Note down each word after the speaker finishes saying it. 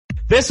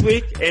This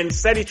week in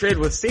Steady Trade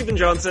with Stephen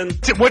Johnson.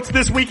 What's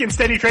this week in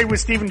Steady Trade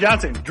with Stephen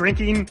Johnson?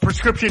 Drinking,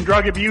 prescription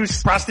drug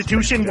abuse,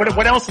 prostitution.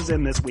 What else is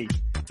in this week?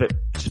 But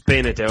just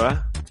being a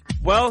doer.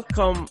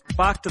 Welcome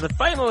back to the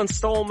final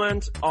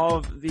installment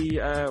of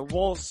the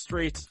Wall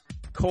Street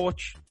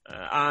Coach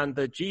and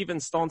the Jeevan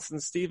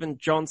Staunton, Stephen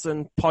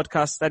Johnson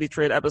podcast Steady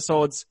Trade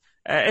episodes.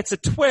 It's a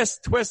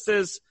twist. Twist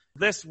is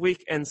this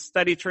week in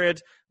Steady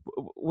Trade.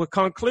 We're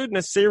concluding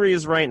a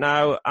series right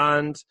now,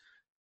 and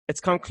it's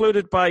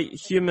concluded by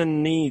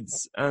human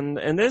needs. And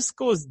this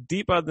goes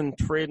deeper than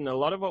trading. A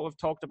lot of what we've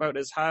talked about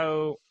is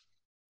how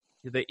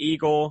the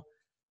ego,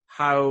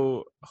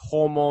 how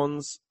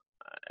hormones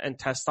and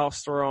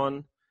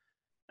testosterone,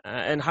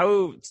 and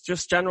how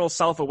just general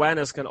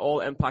self-awareness can all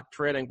impact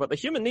trading. But the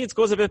human needs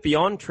goes a bit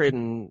beyond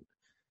trading.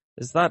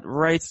 Is that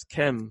right,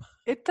 Kim?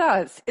 It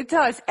does. It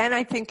does. And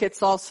I think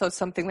it's also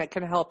something that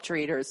can help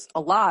traders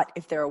a lot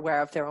if they're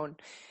aware of their own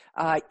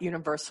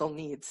universal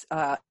needs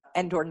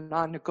and or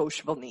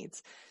non-negotiable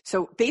needs.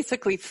 So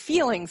basically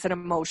feelings and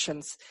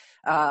emotions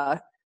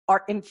are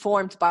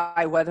informed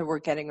by whether we're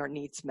getting our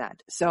needs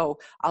met. So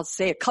I'll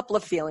say a couple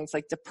of feelings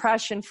like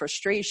depression,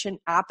 frustration,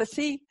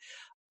 apathy,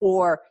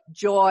 or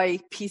joy,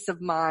 peace of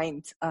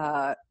mind,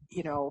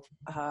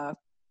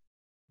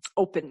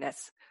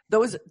 openness.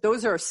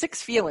 Those are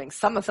 6 feelings.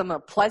 Some of them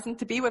are pleasant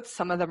to be with.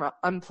 Some of them are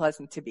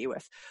unpleasant to be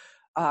with.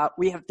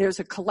 There's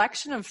a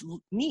collection of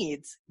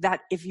needs that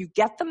if you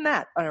get them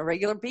met on a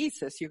regular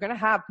basis, you're going to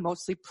have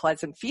mostly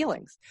pleasant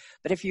feelings.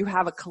 But if you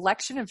have a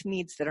collection of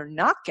needs that are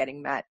not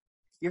getting met,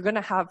 you're going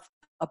to have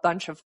a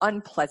bunch of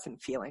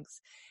unpleasant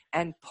feelings.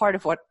 And part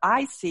of what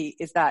I see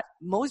is that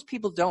most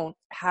people don't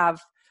have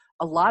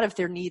a lot of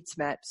their needs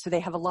met. So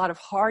they have a lot of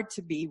hard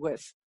to be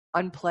with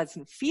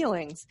unpleasant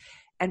feelings.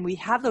 And we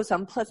have those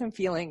unpleasant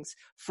feelings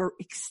for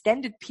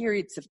extended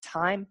periods of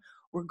time.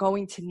 We're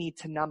going to need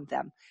to numb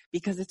them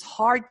because it's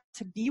hard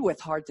to be with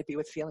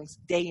feelings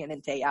day in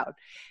and day out.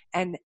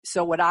 And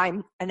so what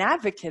I'm an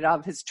advocate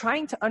of is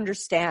trying to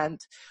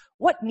understand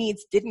what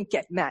needs didn't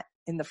get met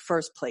in the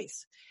first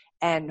place.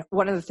 And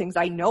one of the things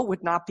I know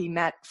would not be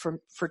met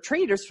for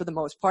traders for the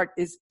most part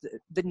is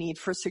the need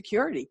for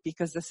security,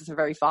 because this is a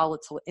very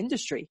volatile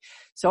industry.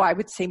 So I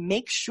would say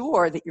make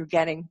sure that you're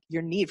getting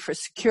your need for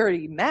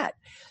security met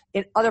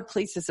in other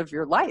places of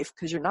your life,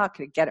 because you're not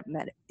going to get it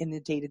met in the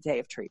day-to-day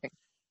of trading.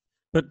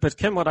 But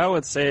Kim, what I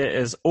would say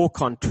is au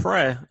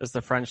contraire, as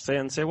the French say,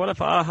 and say, what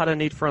if I had a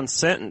need for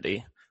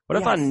uncertainty? What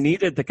if I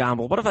needed the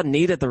gamble? What if I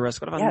needed the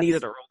risk? What if I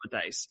needed to roll the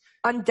dice?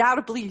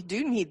 Undoubtedly, you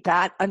do need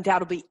that.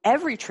 Undoubtedly,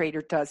 every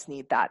trader does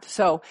need that.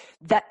 So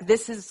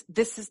this is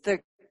the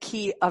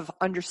key of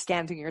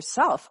understanding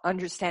yourself,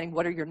 understanding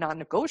what are your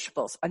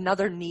non-negotiables.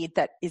 Another need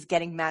that is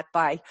getting met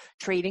by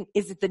trading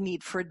is the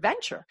need for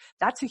adventure.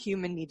 That's a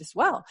human need as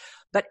well.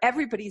 But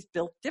everybody's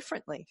built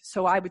differently.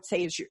 So I would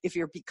say if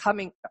you're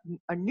becoming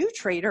a new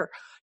trader,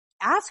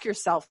 ask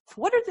yourself,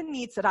 what are the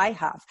needs that I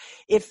have?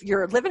 If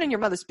you're living in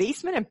your mother's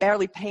basement and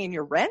barely paying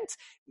your rent,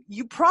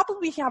 you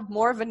probably have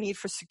more of a need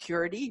for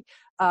security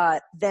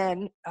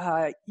than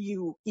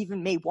you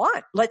even may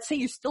want. Let's say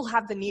you still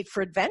have the need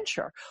for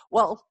adventure.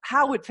 Well,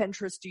 how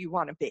adventurous do you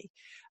want to be?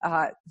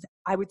 I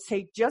would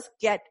say just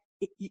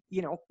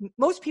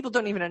most people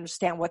don't even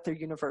understand what their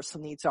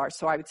universal needs are.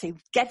 So I would say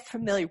get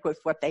familiar with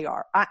what they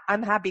are.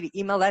 I'm happy to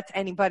email that to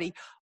anybody,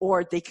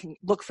 or they can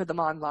look for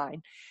them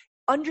online.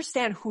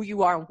 Understand who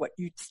you are and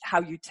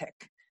how you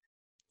tick.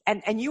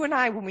 And you and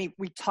I, when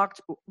we talked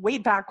way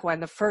back when,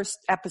 the first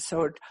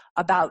episode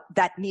about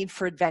that need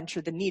for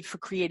adventure, the need for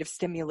creative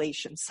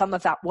stimulation, some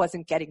of that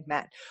wasn't getting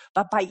met.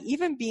 But by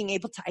even being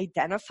able to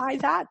identify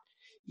that,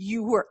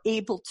 you were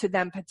able to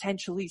then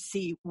potentially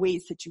see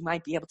ways that you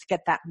might be able to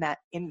get that met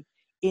in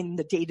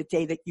the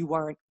day-to-day that you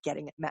weren't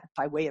getting it met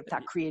by way of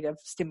that creative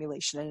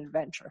stimulation and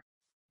adventure.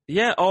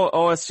 Yeah,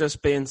 or it's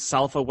just being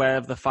self-aware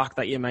of the fact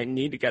that you might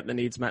need to get the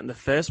needs met in the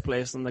first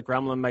place, and the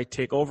gremlin might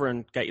take over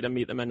and get you to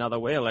meet them another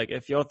way. Like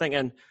if you're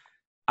thinking,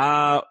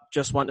 I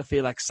just want to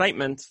feel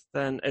excitement,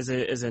 then is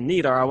a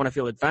need, or I want to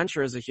feel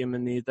adventure as a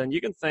human need, then you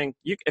can think,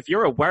 if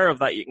you're aware of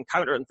that, you can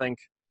counter it and think,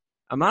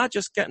 am I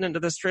just getting into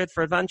this trade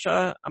for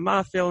adventure? Am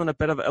I feeling a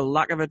bit of a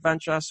lack of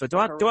adventure? So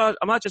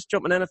am I just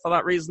jumping in it for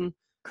that reason?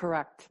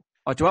 Correct.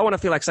 Or do I want to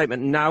feel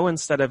excitement now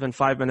instead of in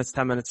 5 minutes,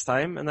 10 minutes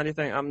time? And then you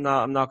think, I'm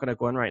not going to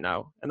go in right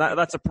now. And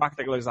that's a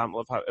practical example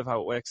of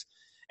how it works.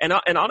 And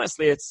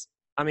honestly,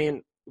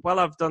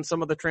 I've done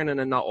some of the training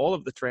and not all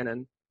of the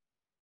training.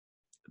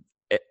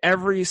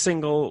 Every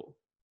single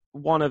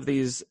one of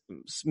these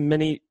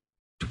mini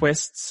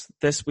twists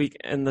this week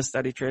in the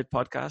Steady Trade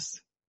podcast,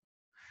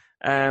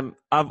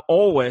 I've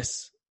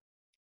always,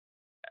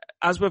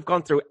 as we've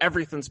gone through,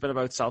 everything's been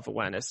about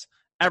self-awareness.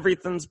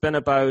 Everything's been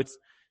about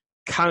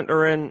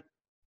countering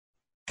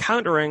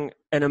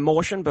an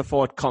emotion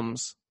before it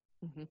comes.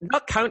 Mm-hmm.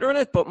 Not countering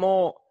it, but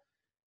more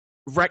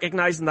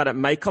recognizing that it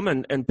may come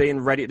and being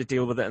ready to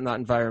deal with it in that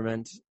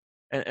environment.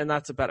 And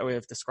that's a better way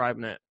of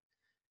describing it.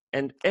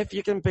 And if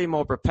you can be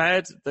more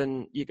prepared,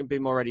 then you can be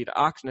more ready to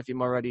act. And if you're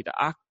more ready to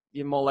act,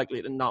 you're more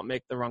likely to not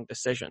make the wrong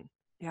decision.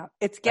 Yeah,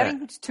 it's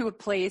getting to a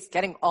place,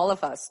 getting all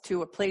of us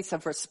to a place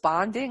of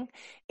responding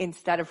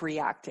instead of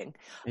reacting.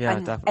 Yeah,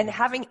 and definitely.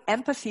 having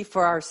empathy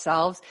for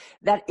ourselves,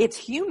 that it's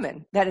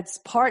human, that it's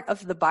part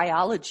of the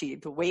biology,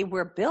 the way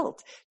we're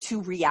built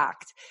to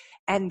react.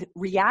 And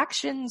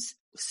reactions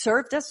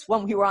served us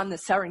when we were on the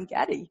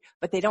Serengeti,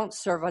 but they don't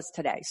serve us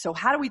today. So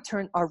how do we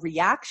turn our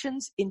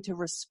reactions into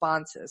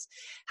responses?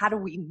 How do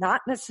we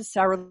not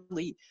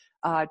necessarily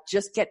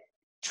just get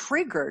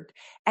triggered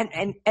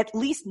and at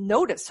least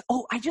notice,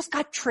 oh, I just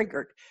got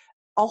triggered.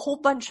 A whole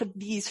bunch of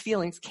these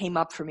feelings came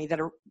up for me that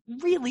are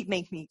really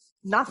make me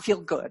not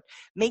feel good,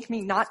 make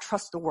me not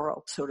trust the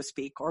world, so to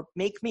speak, or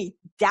make me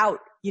doubt,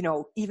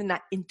 even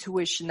that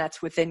intuition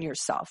that's within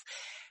yourself.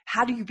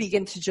 How do you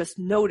begin to just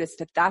notice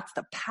that that's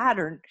the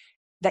pattern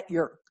that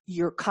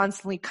you're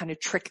constantly kind of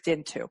tricked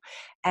into,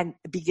 and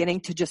beginning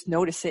to just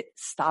notice it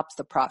stops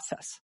the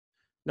process?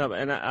 No,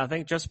 and I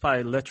think just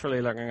by literally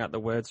looking at the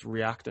words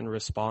react and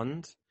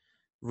respond,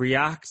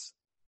 react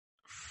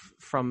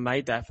from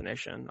my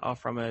definition, or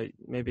from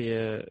maybe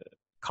a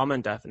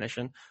common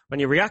definition, when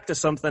you react to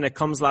something, it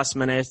comes last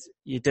minute,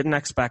 you didn't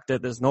expect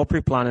it, there's no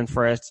pre-planning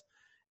for it,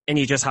 and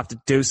you just have to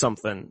do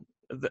something.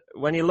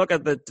 When you look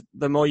at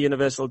the more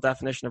universal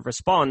definition of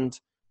respond,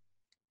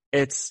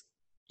 it's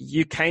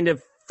you kind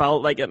of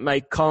felt like it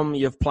might come,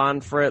 you've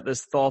planned for it,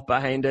 there's thought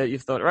behind it,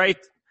 you've thought, right,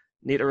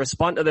 need to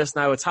respond to this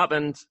now, it's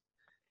happened.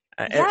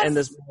 Yes. And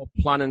there's more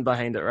planning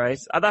behind it, right?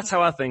 That's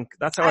how I think.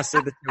 That's how I see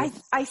the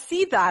truth. I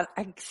see that.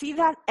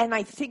 And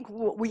I think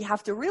what we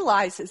have to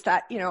realize is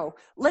that,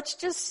 let's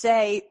just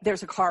say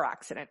there's a car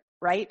accident,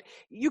 right?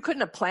 You couldn't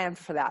have planned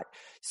for that.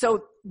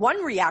 So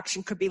one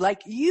reaction could be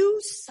like,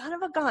 you son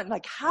of a gun.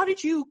 Like, how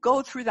did you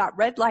go through that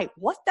red light?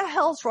 What the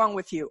hell's wrong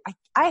with you?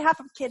 I have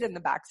a kid in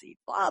the backseat,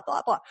 blah,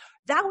 blah, blah.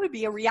 That would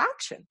be a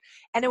reaction.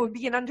 And it would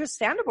be an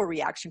understandable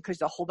reaction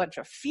because a whole bunch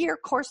of fear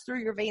coursed through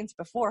your veins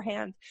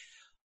beforehand.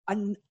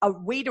 A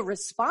way to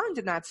respond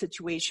in that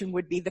situation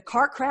would be the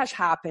car crash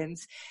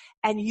happens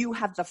and you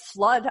have the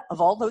flood of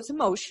all those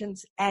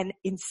emotions, and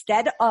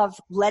instead of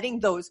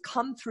letting those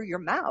come through your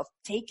mouth,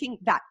 taking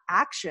that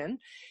action,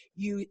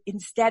 you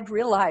instead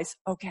realize,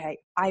 okay,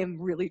 I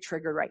am really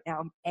triggered right now.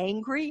 I'm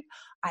angry.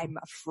 I'm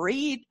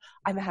afraid.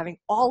 I'm having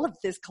all of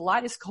this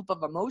kaleidoscope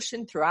of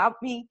emotion throughout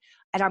me,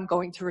 and I'm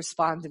going to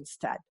respond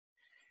instead.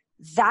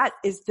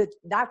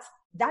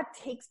 That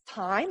takes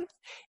time.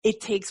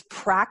 It takes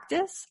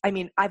practice. I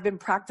mean, I've been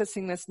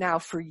practicing this now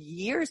for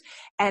years,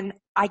 and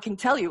I can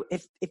tell you,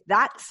 if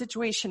that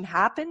situation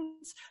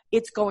happens,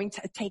 it's going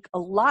to take a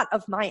lot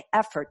of my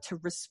effort to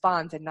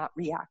respond and not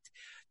react.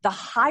 The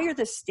higher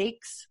the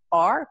stakes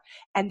are,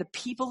 and the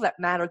people that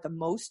matter the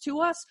most to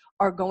us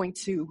are going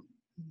to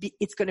be,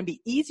 it's going to be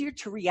easier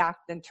to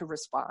react than to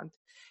respond.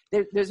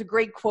 There's a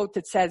great quote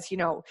that says,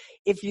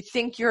 if you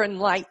think you're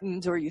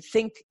enlightened, or you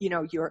think,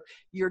 you're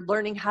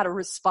learning how to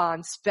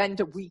respond,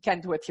 spend a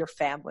weekend with your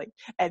family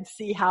and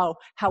see how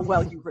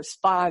well you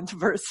respond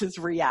versus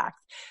react.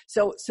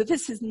 So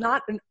this is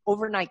not an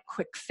overnight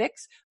quick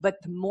fix,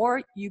 but the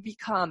more you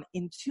become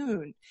in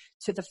tune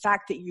to the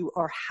fact that you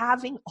are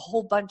having a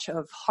whole bunch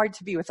of hard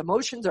to be with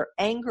emotions, or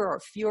anger, or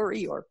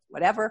fury, or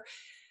whatever,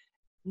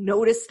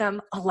 notice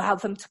them, allow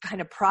them to kind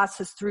of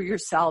process through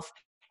yourself,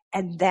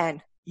 and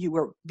then you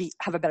will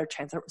have a better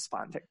chance at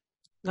responding.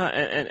 No,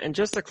 and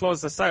just to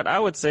close this out, I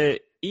would say,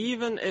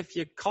 even if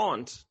you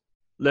can't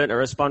learn to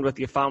respond with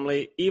your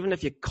family, even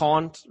if you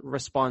can't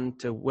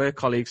respond to work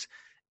colleagues,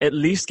 at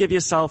least give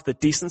yourself the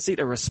decency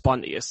to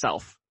respond to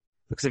yourself.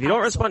 Because if you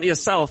don't respond to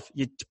yourself,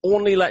 you're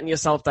only letting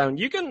yourself down.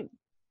 You can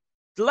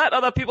let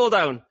other people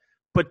down,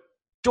 but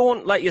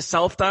don't let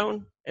yourself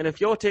down. And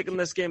if you're taking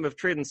this game of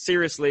trading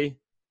seriously,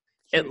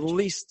 at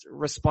least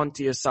respond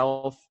to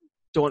yourself.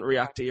 Don't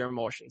react to your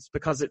emotions,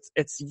 because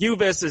it's you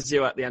versus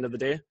you at the end of the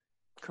day.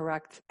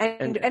 Correct.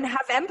 And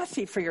have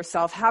empathy for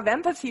yourself. Have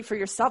empathy for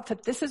yourself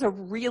that this is a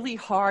really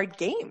hard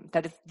game,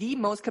 that it's the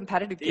most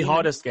competitive game. The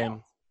hardest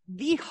game.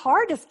 The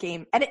hardest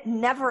game, and it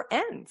never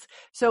ends.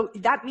 So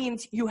that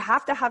means you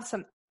have to have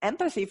some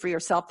empathy for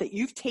yourself that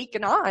you've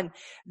taken on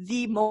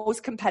the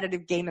most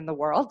competitive game in the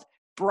world.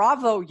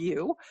 Bravo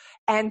you.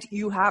 And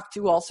you have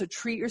to also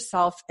treat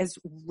yourself as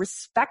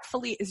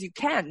respectfully as you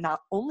can,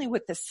 not only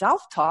with the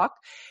self-talk,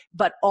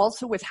 but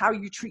also with how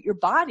you treat your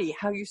body,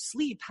 how you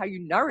sleep, how you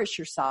nourish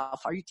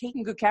yourself. Are you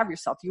taking good care of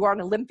yourself? You are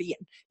an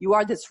Olympian. You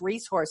are this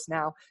racehorse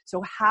now.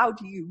 So how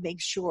do you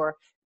make sure,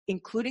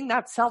 including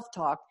that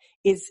self-talk,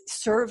 is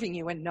serving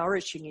you and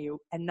nourishing you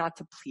and not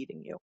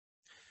depleting you?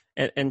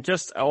 And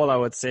just all I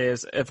would say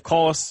is, of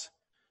course,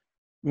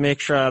 make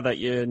sure that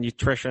your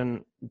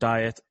nutrition,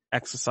 diet,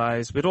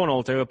 exercise, we don't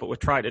all do it, but we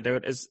try to do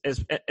it,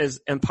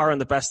 is empowering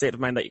the best state of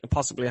mind that you can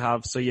possibly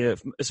have, so you're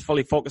as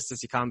fully focused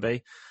as you can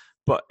be.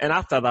 And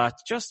after that,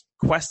 just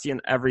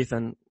question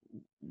everything.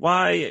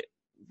 What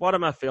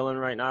am I feeling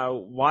right now?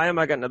 Why am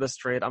I getting to this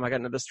trade? Am I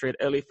getting to this trade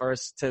early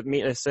first to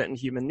meet a certain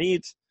human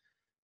need?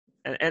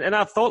 And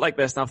I've thought like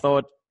this, and I've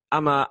thought,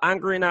 am I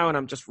angry now and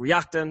I'm just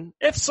reacting?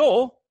 If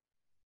so,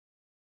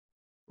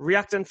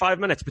 react in 5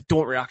 minutes, but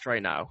don't react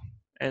right now.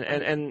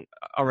 And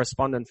I'll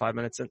respond in 5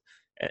 minutes.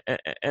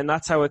 And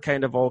that's how it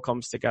kind of all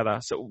comes together.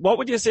 So what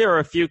would you say are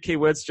a few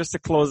keywords just to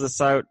close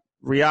this out?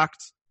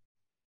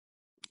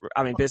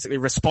 Basically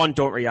respond,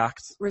 don't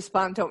react.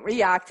 Respond, don't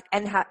react,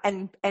 and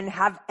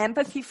have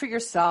empathy for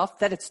yourself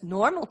that it's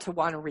normal to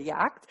want to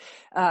react,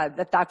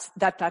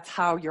 that's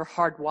how you're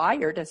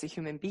hardwired as a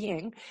human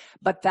being,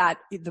 but that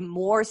the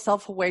more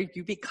self-aware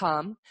you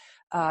become,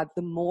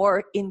 the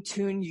more in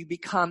tune you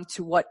become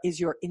to what is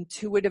your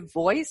intuitive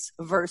voice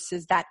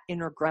versus that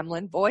inner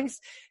gremlin voice,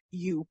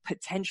 you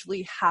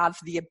potentially have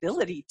the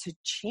ability to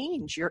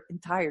change your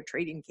entire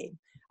trading game.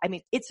 I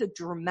mean, it's a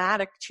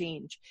dramatic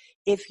change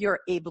if you're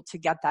able to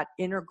get that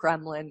inner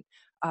gremlin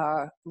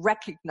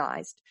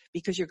recognized,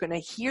 because you're going to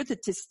hear the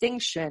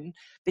distinction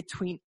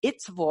between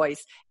its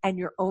voice and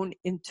your own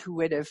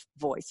intuitive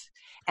voice.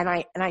 And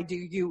I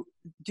do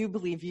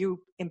believe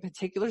you in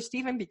particular,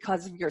 Stephen,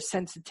 because of your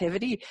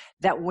sensitivity,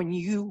 that when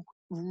you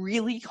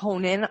really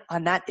hone in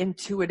on that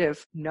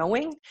intuitive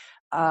knowing,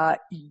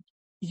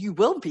 you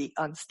will be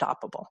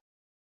unstoppable.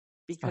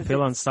 Because I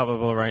feel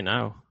unstoppable right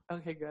now.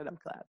 Okay, good. I'm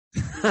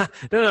glad.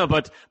 No,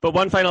 but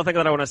one final thing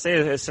that I want to say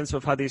is, since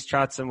we've had these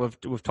chats and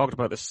we've talked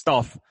about this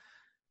stuff,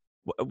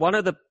 one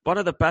of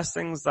the best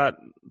things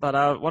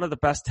one of the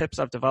best tips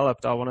I've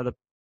developed, or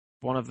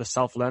one of the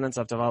self-learnings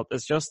I've developed,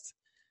 is just,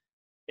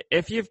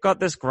 if you've got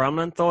this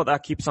gremlin thought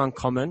that keeps on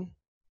coming,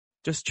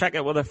 just check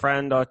it with a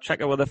friend, or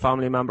check it with a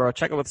family member, or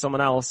check it with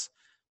someone else.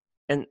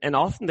 And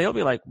often they'll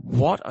be like,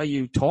 what are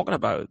you talking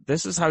about?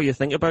 This is how you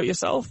think about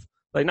yourself?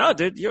 Like, no,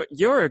 dude,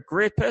 you're a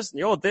great person.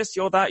 You're this,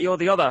 you're that, you're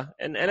the other.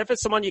 And if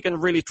it's someone you can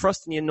really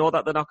trust and you know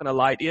that they're not going to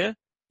lie to you.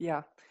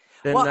 Yeah.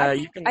 Then, well,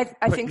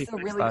 I think it's a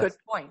really good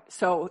point.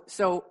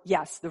 So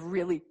yes, the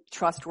really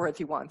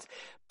trustworthy ones.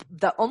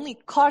 The only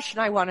caution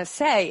I want to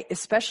say,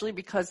 especially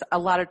because a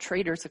lot of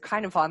traders are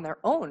kind of on their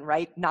own,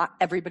 right? Not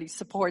everybody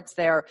supports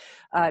their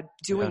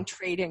doing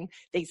trading.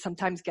 They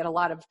sometimes get a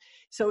lot of,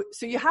 so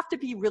you have to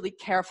be really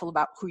careful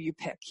about who you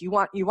pick. You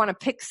want to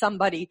pick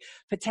somebody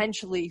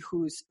potentially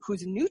who's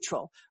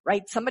neutral,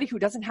 right? Somebody who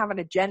doesn't have an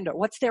agenda.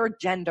 What's their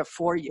agenda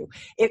for you?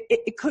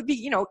 It could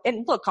be,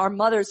 and look, our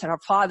mothers and our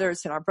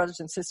fathers and our brothers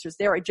and sisters,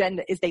 their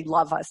agenda is they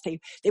love us. They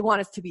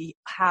want us to be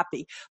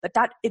happy, but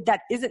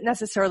that isn't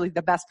necessarily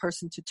the best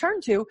person to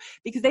turn to,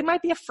 because they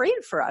might be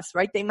afraid for us,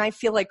 right? They might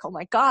feel like, oh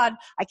my God,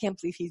 I can't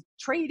believe he's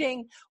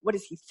trading. What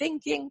is he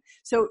thinking?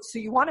 So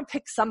you want to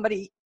pick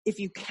somebody, if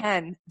you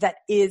can, that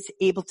is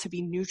able to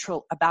be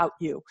neutral about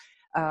you,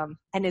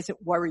 and isn't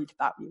worried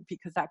about you,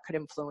 because that could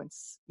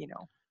influence,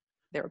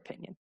 their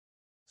opinion.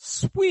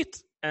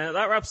 Sweet.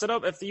 That wraps it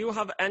up. If you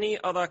have any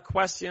other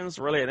questions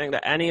relating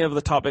to any of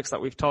the topics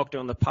that we've talked to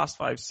in the past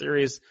 5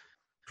 series,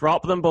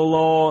 drop them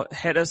below.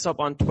 Hit us up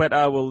on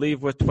Twitter. We'll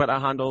leave with Twitter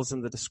handles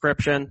in the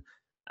description.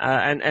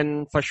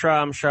 And for sure,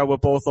 I'm sure we're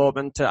both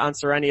open to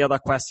answer any other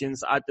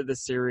questions, add to the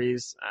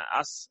series,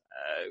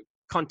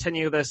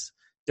 continue this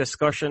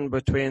discussion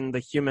between the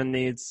human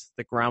needs,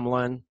 the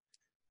gremlin,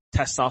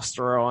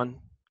 testosterone,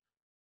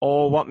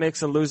 or what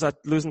makes a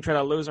losing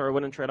trader lose or a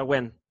winning trader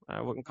win.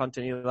 We can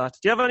continue that.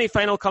 Do you have any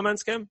final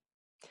comments, Kim?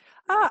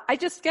 I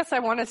just guess I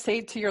want to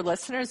say to your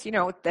listeners,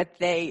 that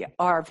they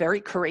are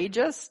very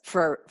courageous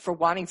for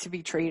wanting to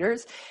be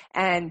traders,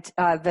 and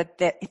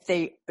that if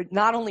they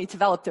not only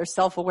develop their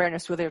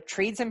self-awareness, will their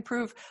trades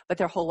improve, but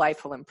their whole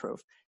life will improve.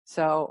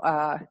 So,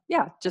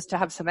 just to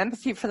have some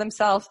empathy for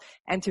themselves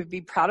and to be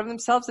proud of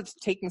themselves of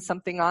taking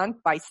something on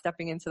by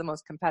stepping into the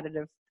most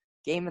competitive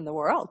game in the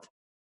world.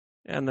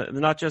 And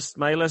not just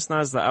my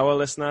listeners, our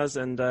listeners,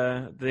 and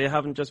they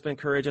haven't just been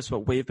courageous,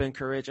 but we've been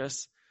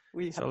courageous.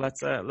 So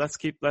let's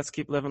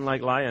keep living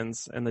like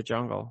lions in the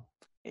jungle.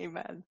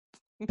 Amen.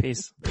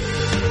 Peace.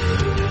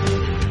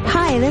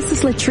 Hi, this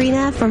is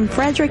Latrina from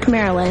Frederick,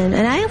 Maryland,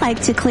 and I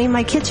like to clean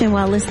my kitchen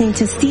while listening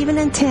to Stephen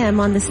and Tim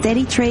on the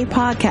Steady Trade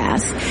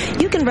podcast.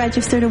 You can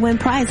register to win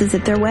prizes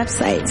at their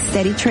website,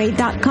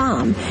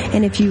 steadytrade.com.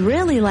 And if you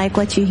really like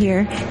what you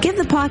hear, give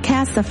the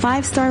podcast a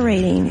 5-star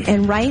rating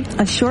and write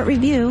a short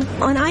review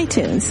on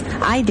iTunes.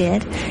 I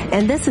did.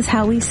 And this is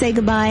how we say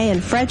goodbye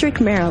in Frederick,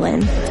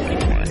 Maryland.